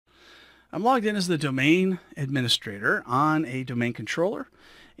I'm logged in as the domain administrator on a domain controller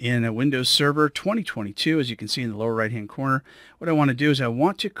in a Windows Server 2022. As you can see in the lower right hand corner, what I want to do is I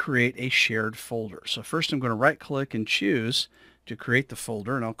want to create a shared folder. So first I'm going to right click and choose to create the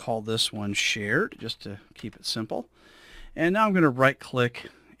folder, and I'll call this one shared just to keep it simple. And now I'm going to right click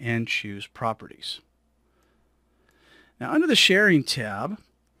and choose properties. Now under the sharing tab,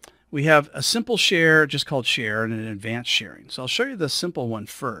 we have a simple share just called share and an advanced sharing. So I'll show you the simple one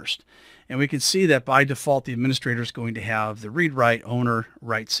first. And we can see that by default, the administrator is going to have the read-write owner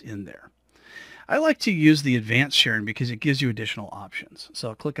rights in there. I like to use the advanced sharing because it gives you additional options. So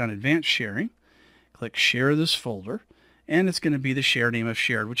I'll click on advanced sharing, click share this folder, and it's going to be the share name of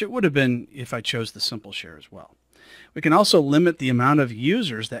shared, which it would have been if I chose the simple share as well. We can also limit the amount of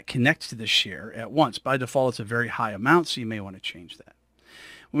users that connect to the share at once. By default, it's a very high amount, so you may want to change that.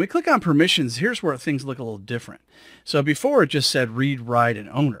 When we click on permissions, here's where things look a little different. So before it just said read, write, and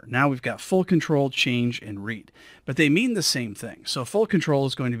owner. Now we've got full control, change, and read. But they mean the same thing. So full control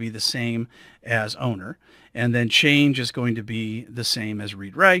is going to be the same as owner. And then change is going to be the same as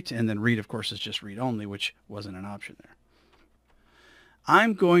read, write. And then read, of course, is just read only, which wasn't an option there.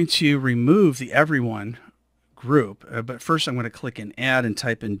 I'm going to remove the everyone group, but first I'm going to click in add and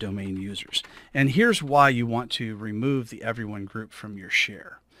type in domain users. And here's why you want to remove the everyone group from your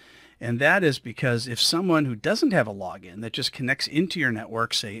share. And that is because if someone who doesn't have a login that just connects into your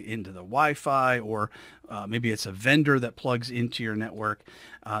network, say into the Wi-Fi, or maybe it's a vendor that plugs into your network,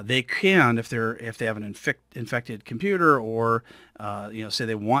 they can, if they have an infected computer, or say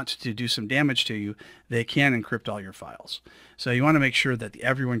they want to do some damage to you, they can encrypt all your files. So you want to make sure that the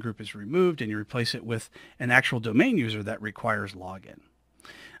everyone group is removed and you replace it with an actual domain user that requires login.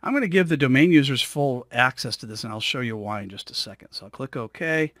 I'm going to give the domain users full access to this, and I'll show you why in just a second. So I'll click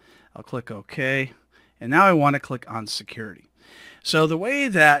OK. I'll click OK. And now I want to click on security. So the way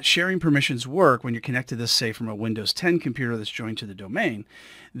that sharing permissions work when you connect to this, say, from a Windows 10 computer that's joined to the domain,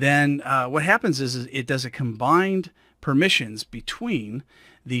 then what happens is it does a combined permissions between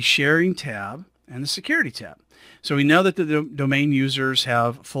the sharing tab and the security tab. So we know that the domain users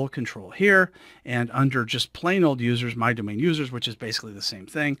have full control here, and under just plain old users, my domain users, which is basically the same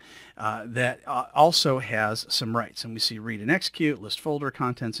thing, that also has some rights. And we see read and execute, list folder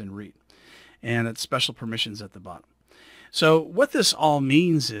contents, and read. And it's special permissions at the bottom. So what this all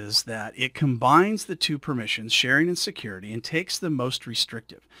means is that it combines the two permissions, sharing and security, and takes the most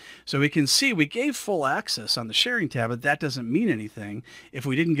restrictive. So we can see we gave full access on the sharing tab, but that doesn't mean anything if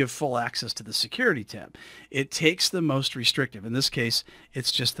we didn't give full access to the security tab. It takes the most restrictive. In this case,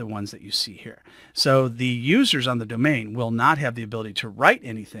 it's just the ones that you see here. So the users on the domain will not have the ability to write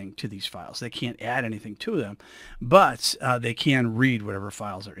anything to these files. They can't add anything to them, but they can read whatever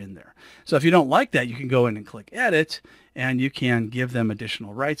files are in there. So if you don't like that, you can go in and click edit, and you can give them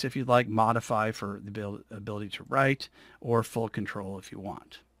additional rights if you'd like, modify for the ability to write, or full control if you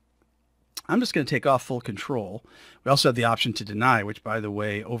want. I'm just going to take off full control. We also have the option to deny, which, by the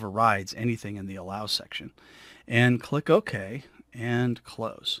way, overrides anything in the allow section. And click OK and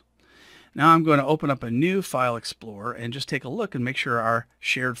close. Now I'm going to open up a new File Explorer and just take a look and make sure our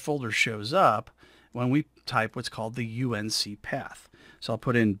shared folder shows up when we type what's called the UNC path. So I'll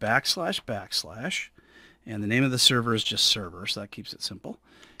put in //, and the name of the server is just server, so that keeps it simple.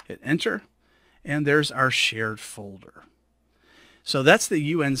 Hit enter, and there's our shared folder. So that's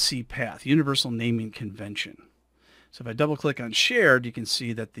the UNC path, Universal Naming Convention. So if I double click on shared, you can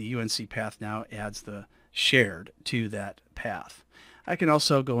see that the UNC path now adds the shared to that path. I can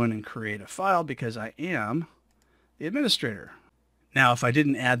also go in and create a file because I am the administrator. Now, if I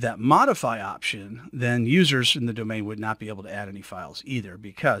didn't add that modify option, then users in the domain would not be able to add any files either,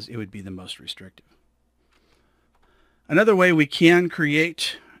 because it would be the most restrictive. Another way we can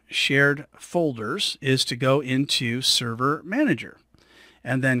create shared folders is to go into Server Manager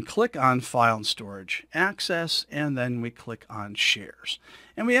and then click on File and Storage Access, and then we click on Shares.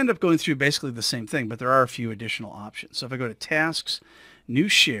 And we end up going through basically the same thing, but there are a few additional options. So if I go to Tasks, New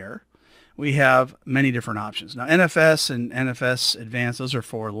Share, we have many different options. Now NFS and NFS Advanced, those are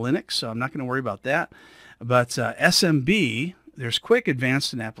for Linux, so I'm not going to worry about that. But SMB, there's Quick,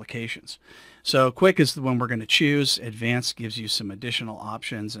 Advanced, and Applications. So Quick is the one we're going to choose. Advanced gives you some additional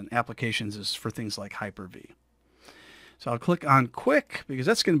options, and Applications is for things like Hyper-V. So I'll click on Quick because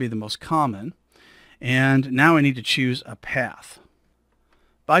that's going to be the most common. And now I need to choose a path.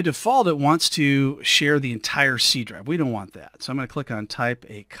 By default, it wants to share the entire C drive. We don't want that. So I'm going to click on Type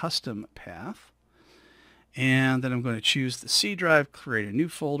a Custom Path. And then I'm going to choose the C drive, create a new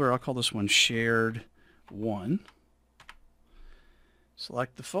folder. I'll call this one Shared 1.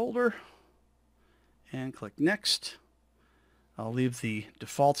 Select the folder and click Next. I'll leave the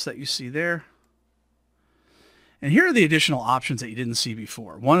defaults that you see there. And here are the additional options that you didn't see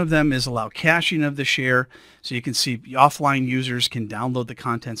before. One of them is allow caching of the share. So you can see offline users can download the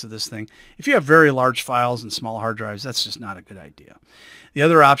contents of this thing. If you have very large files and small hard drives, that's just not a good idea. The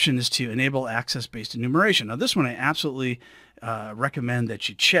other option is to enable access-based enumeration. Now this one I absolutely recommend that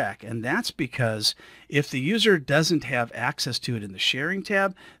you check, and that's because if the user doesn't have access to it in the sharing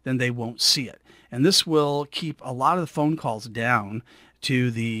tab, then they won't see it. And this will keep a lot of the phone calls down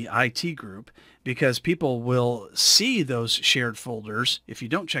to the IT group, because people will see those shared folders if you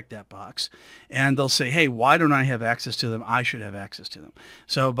don't check that box, and they'll say, hey, why don't I have access to them? I should have access to them.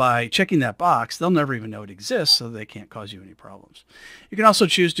 So by checking that box, they'll never even know it exists, so they can't cause you any problems. You can also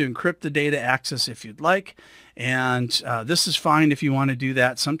choose to encrypt the data access if you'd like, and this is fine if you want to do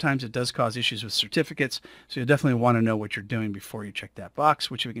that. Sometimes it does cause issues with certificates, so you'll definitely want to know what you're doing before you check that box,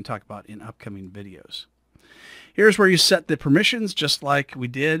 which we can talk about in upcoming videos. Here's where you set the permissions, just like we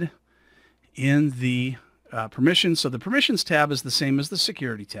did in the permissions. So the permissions tab is the same as the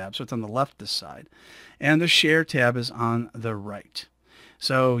security tab, so it's on the left this side, and the share tab is on the right.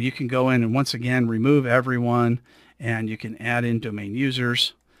 So you can go in and once again remove everyone, and you can add in domain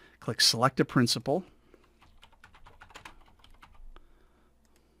users. Click select a principal.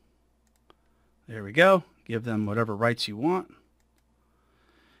 There we go. Give them whatever rights you want.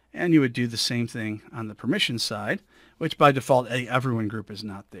 And you would do the same thing on the permission side, which by default, a everyone group is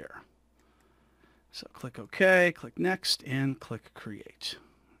not there. So click OK, click Next, and click Create.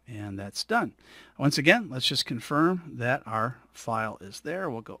 And that's done. Once again, let's just confirm that our file is there.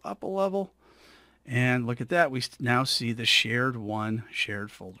 We'll go up a level, and look at that. We now see the shared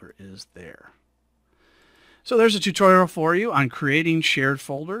folder is there. So there's a tutorial for you on creating shared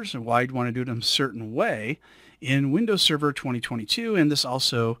folders and why you'd want to do it in a certain way in Windows Server 2022, and this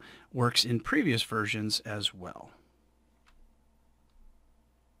also works in previous versions as well.